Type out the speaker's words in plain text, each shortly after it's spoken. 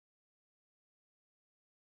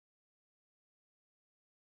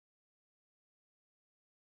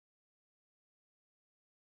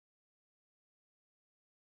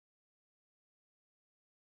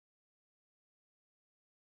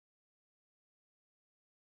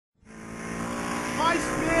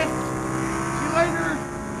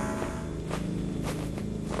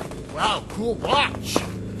Wow, cool watch.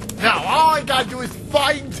 Now all I gotta do is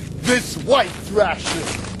find this white Thrasher,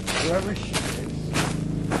 wherever she is.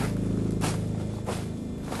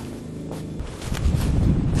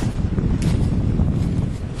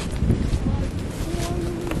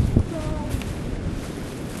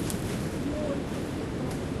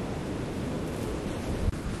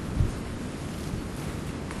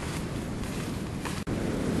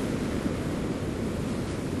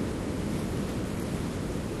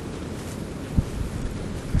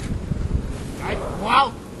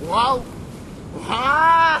 Wow! Wow!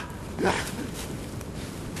 Ah! This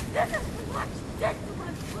is what dead to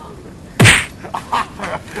my brother.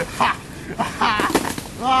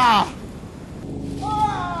 Ah!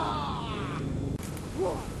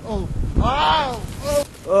 Oh!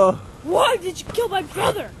 Oh! Why did you kill my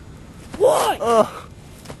brother? Why?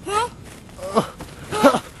 Huh?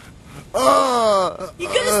 You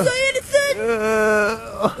gonna say anything?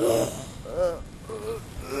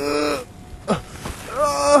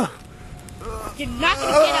 You're not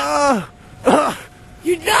gonna get up.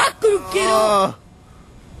 You're not gonna get up.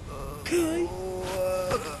 Okay.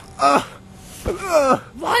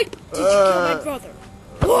 Why did you kill my brother?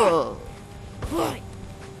 Why?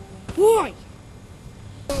 Why?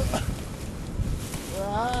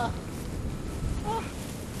 Why?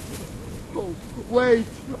 Oh, wait!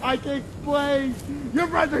 I can explain! Your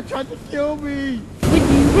brother tried to kill me! When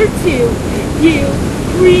you were 2, you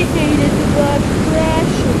created the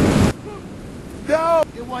Thrasher. No!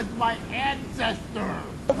 It was my ancestor!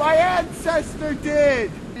 My ancestor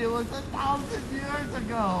did! It was 1,000 years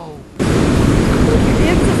ago! Your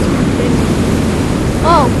ancestor did.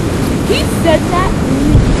 Oh, he said that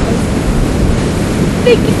only because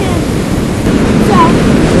making him sound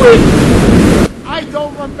weak. I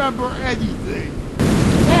don't remember anything!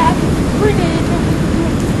 That created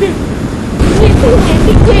him.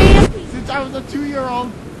 Since I was a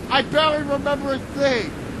 2-year-old, I barely remember a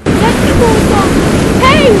thing!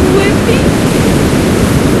 Hey, Wimpy!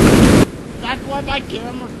 That's why my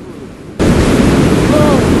camera grew.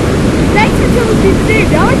 Oh, thanks for telling me today.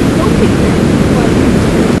 Now I can go pick that.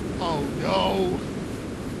 Oh no!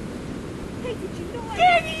 Hey, did you know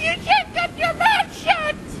Danny, you can't get your mouth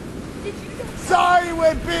shut! Did you know? Sorry,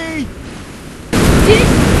 Wimpy! Did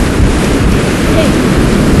Hey,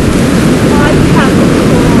 I have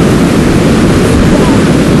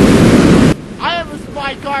I have a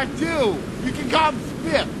spy car too! You can call him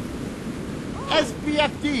SPIF!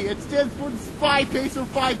 SPFD, it stands for Spy Pacer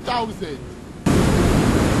 5000!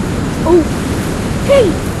 Oh, hey,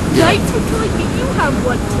 thanks for telling me you have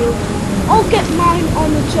one too. I'll get mine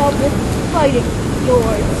on the job with fighting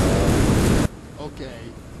yours. Okay.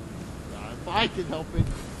 If I can help it.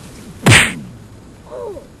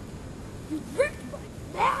 Oh, you ripped my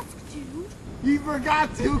mask, dude. He forgot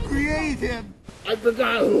who created him! I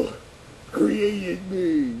forgot who created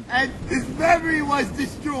me! And his memory was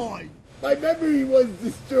destroyed! My memory was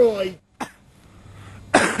destroyed!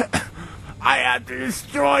 I have to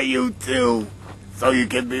destroy you too! So you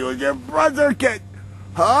can be with your brother, kid!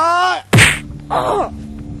 Huh? Oh,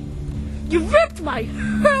 you ripped my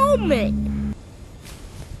helmet.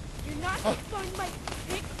 You're not gonna find my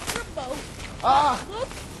big remote.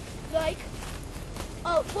 Looks like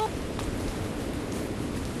a look.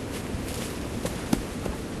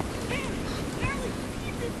 Barely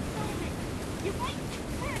see this helmet. You might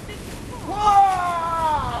find this remote.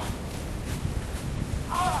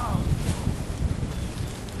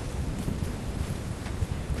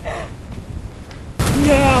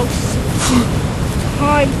 Now,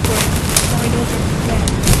 time for final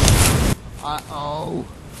revenge. Uh-oh.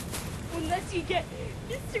 Unless you get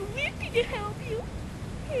Mr. Wimpy to help you.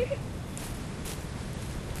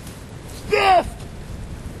 Spiff!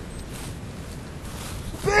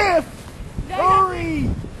 Spiff! Hurry!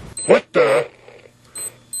 What the?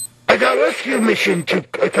 I got a rescue mission to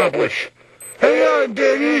accomplish. Hang on,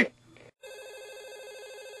 Danny!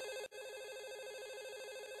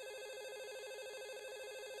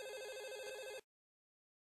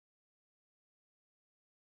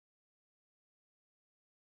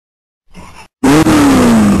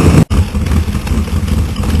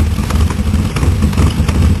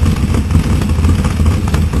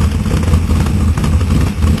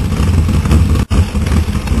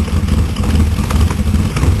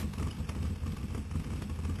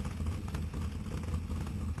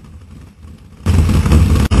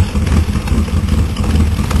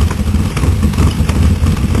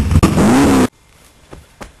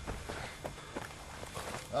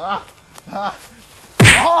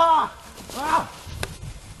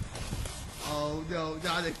 Oh no,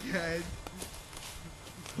 not again.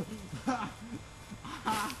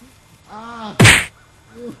 Oh,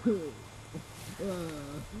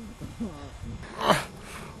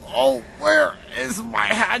 where is my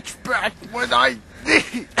hatchback when I need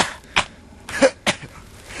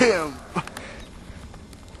him?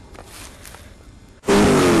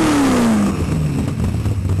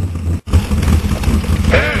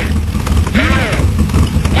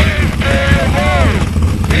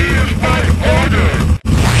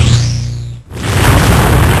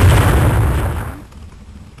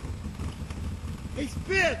 Hey,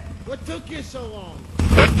 Spiff, what took you so long?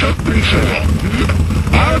 What took me so long?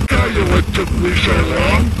 I'll tell you what took me so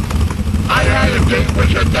long. I had a date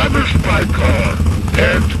with another spy car,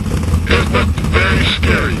 and it looked very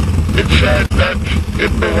scary. It said that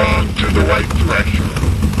it belonged to the white Thrasher.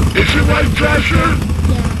 Is it white Thrasher?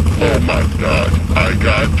 Yeah. Oh my god, I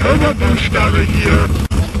got turbo boost out of here.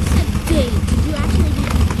 When you said date, did you actually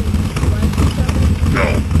mean you like each other? No.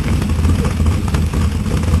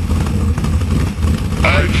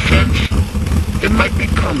 I sense it might be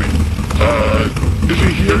coming. Is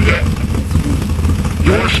he here yet?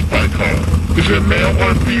 Your spy car. Is it male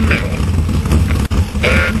or female?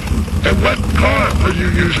 And what car are you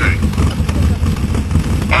using?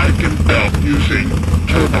 I can help using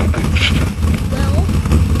turbo boost. Well,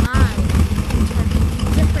 I can turn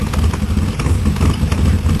different cars.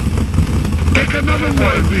 Take another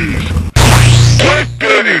one of these. Quick,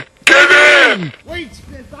 Benny! Get in! Wait,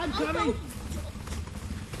 Spiff, I'm coming.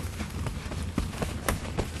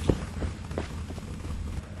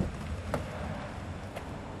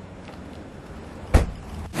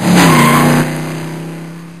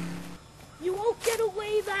 You won't get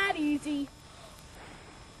away that easy.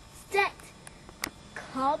 Stet,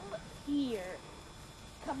 come here.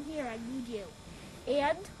 Come here, I need you.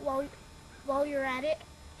 And while you're at it,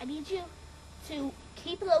 I need you to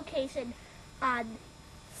keep a location on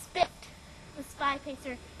Spit, the Spy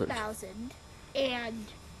Pacer 1000, and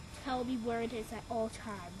tell me where it is at all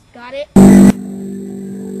times. Got it?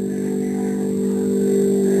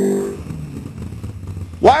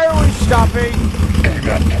 Why are we stopping?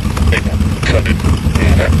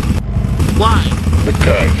 Why?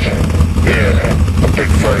 Because up in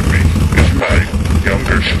front of me is my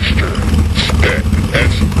younger sister, Spet,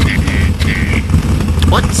 S-P-E-T.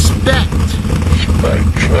 What's Spet? My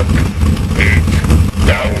truck,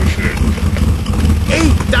 8,000.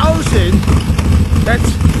 8,000? That's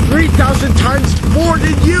 3,000 times more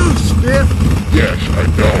than you, Spiff. Yes, I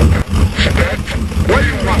know. Spet, what do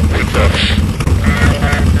you want with us?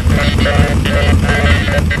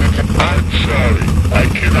 I'm sorry, I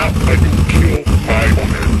cannot let you kill my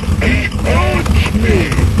owner. He owns me.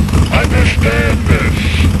 Understand this.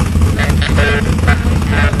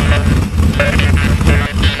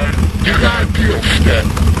 You got a deal, Step.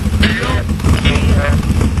 Deal?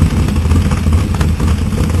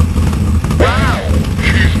 Wow,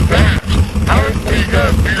 she's fast. How are we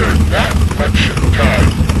gonna beat her that much in time?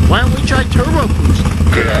 Why don't we try turbo boost?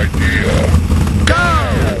 Good idea.